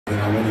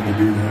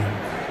do that.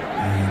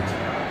 And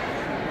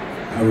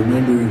I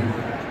remember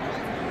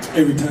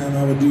every time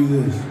I would do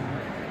this.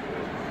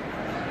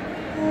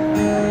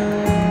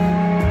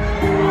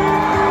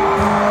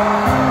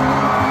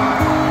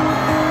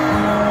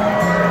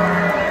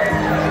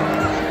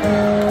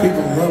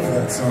 People love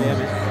that song.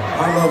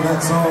 I love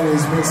that song.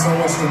 It's meant so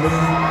much to me.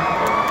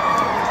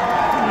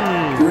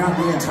 Throughout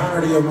the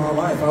entirety of my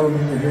life, I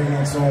remember hearing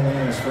that song when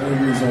I was 4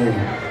 years old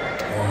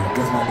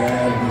with my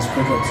dad in his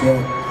pickup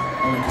truck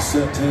on a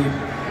cassette tape,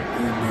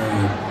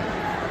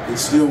 and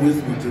it's still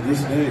with me to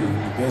this day in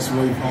the best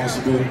way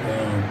possible.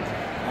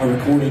 I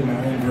recorded my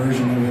own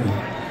version of it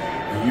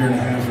a year and a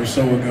half or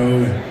so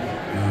ago, and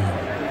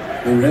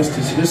the rest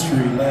is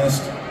history.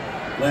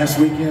 Last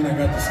weekend, I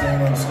got to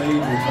stand on stage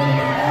with one of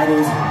my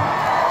idols and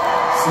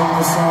sing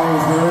this song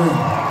with her.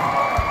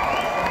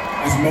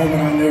 It's a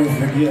moment I'll never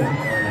forget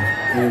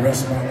for the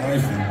rest of my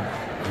life, and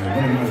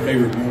one of my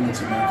favorite moments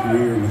of my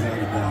career, without a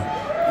doubt.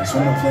 And so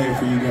I'm going to play it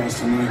for you guys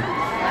tonight.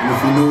 And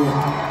if you know it,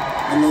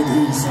 I'd love to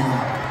hear you sing it.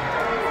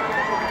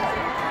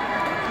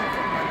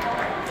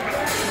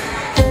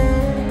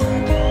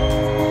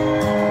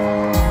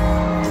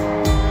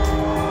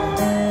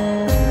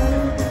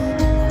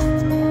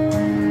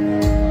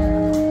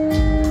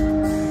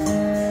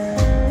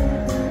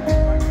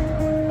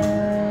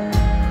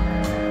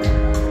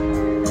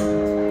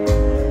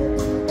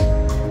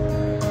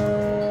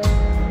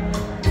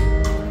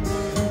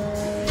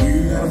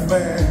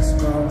 Fast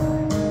car.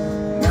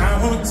 Now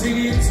I wanna take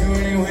you to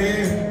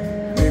anywhere.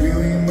 Maybe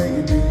we can make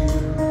a deal.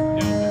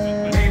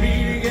 Maybe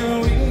together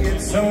we can get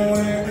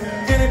somewhere.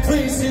 Any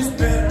place is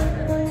better.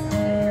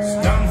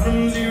 Starting from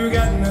zero,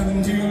 got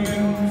nothing to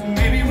lose.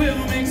 Maybe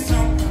we'll make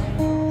something.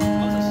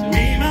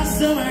 Me,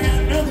 myself, I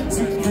got nothing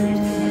to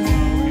lose.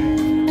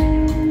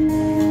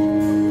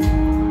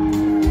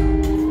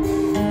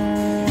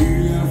 You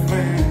got a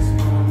fast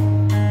car.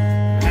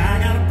 I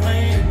got a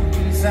plane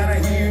inside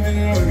of here. Been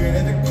looking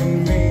at the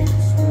convenience.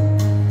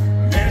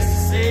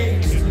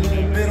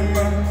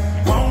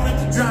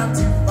 Drive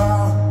too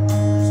far,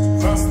 just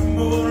across the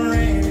border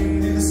and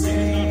into the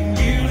city.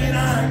 You and I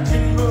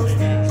can both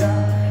get a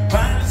job.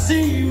 Finally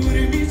see what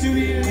it means to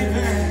be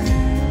living.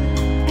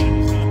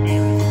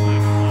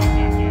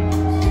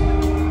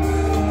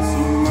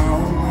 See, my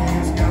old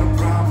man's got a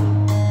problem.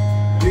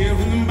 Live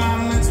in the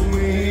bottle, that's the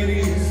way it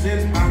is. Said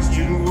his body's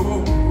too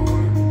old,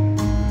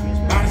 his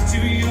body's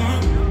too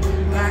young,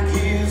 like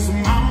his. So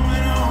mama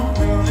went off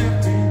and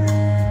left him.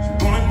 She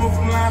wanted more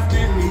from life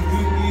than he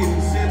could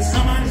give. Said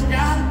somebody's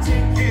gotta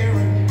take care of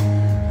me.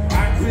 I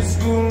quit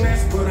school,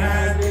 that's what I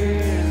did.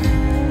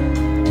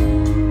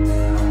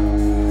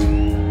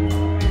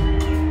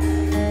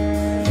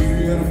 You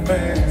got a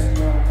fast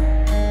car,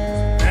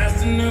 fast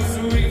enough so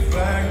we can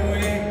fly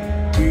away.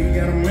 We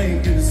gotta make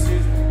a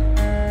decision.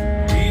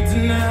 Be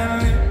tonight,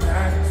 let I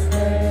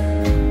stay.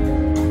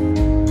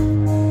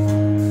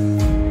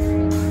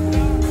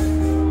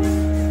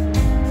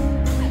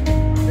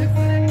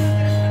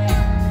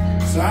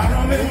 So I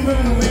remember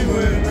when we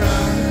were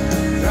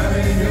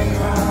driving in your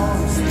car,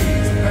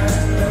 streets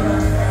faster than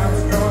I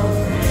was drunk.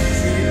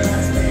 City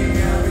lights came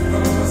out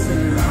before us,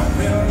 and I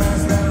felt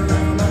nice right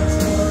around my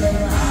shoulder.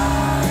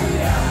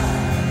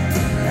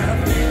 Had a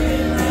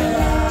feeling that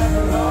I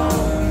belong.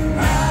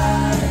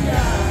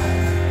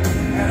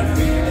 Had a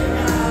feeling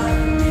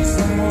I'd be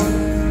someone,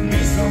 be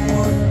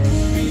someone,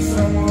 be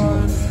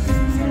someone.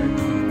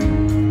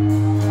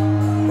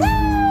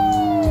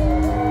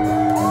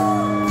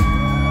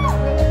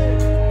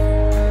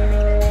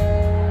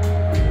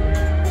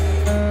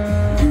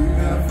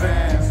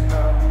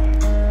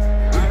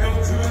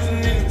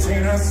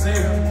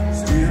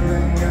 Still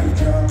ain't got a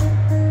job.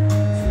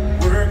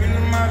 Working the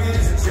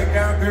markets to check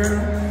out, girl.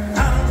 I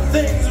know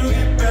things will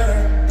get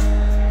better.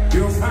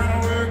 You'll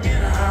find work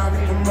and I'll be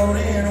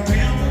promoted. And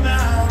we'll move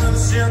out of the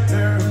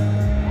shelter.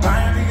 Buy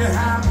a bigger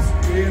house,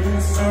 live in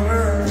the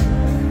suburbs.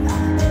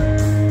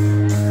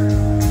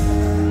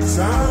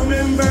 So I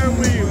remember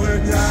we were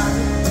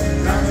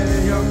driving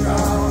in your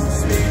car.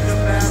 Speed the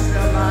fast,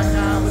 like I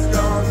was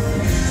gone.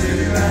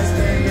 City lights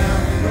stay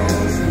out the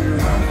road. So you're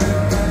on the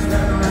bus,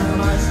 right around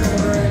my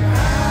shoulder.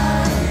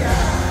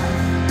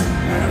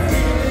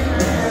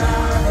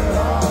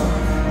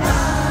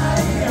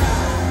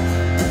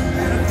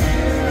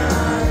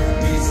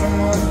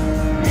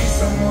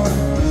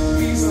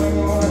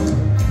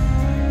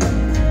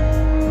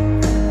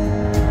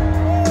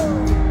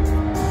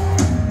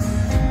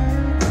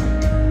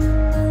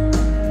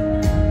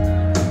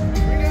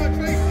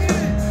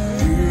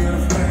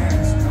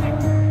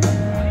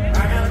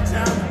 I got a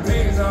town that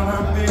pays all my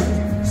bills.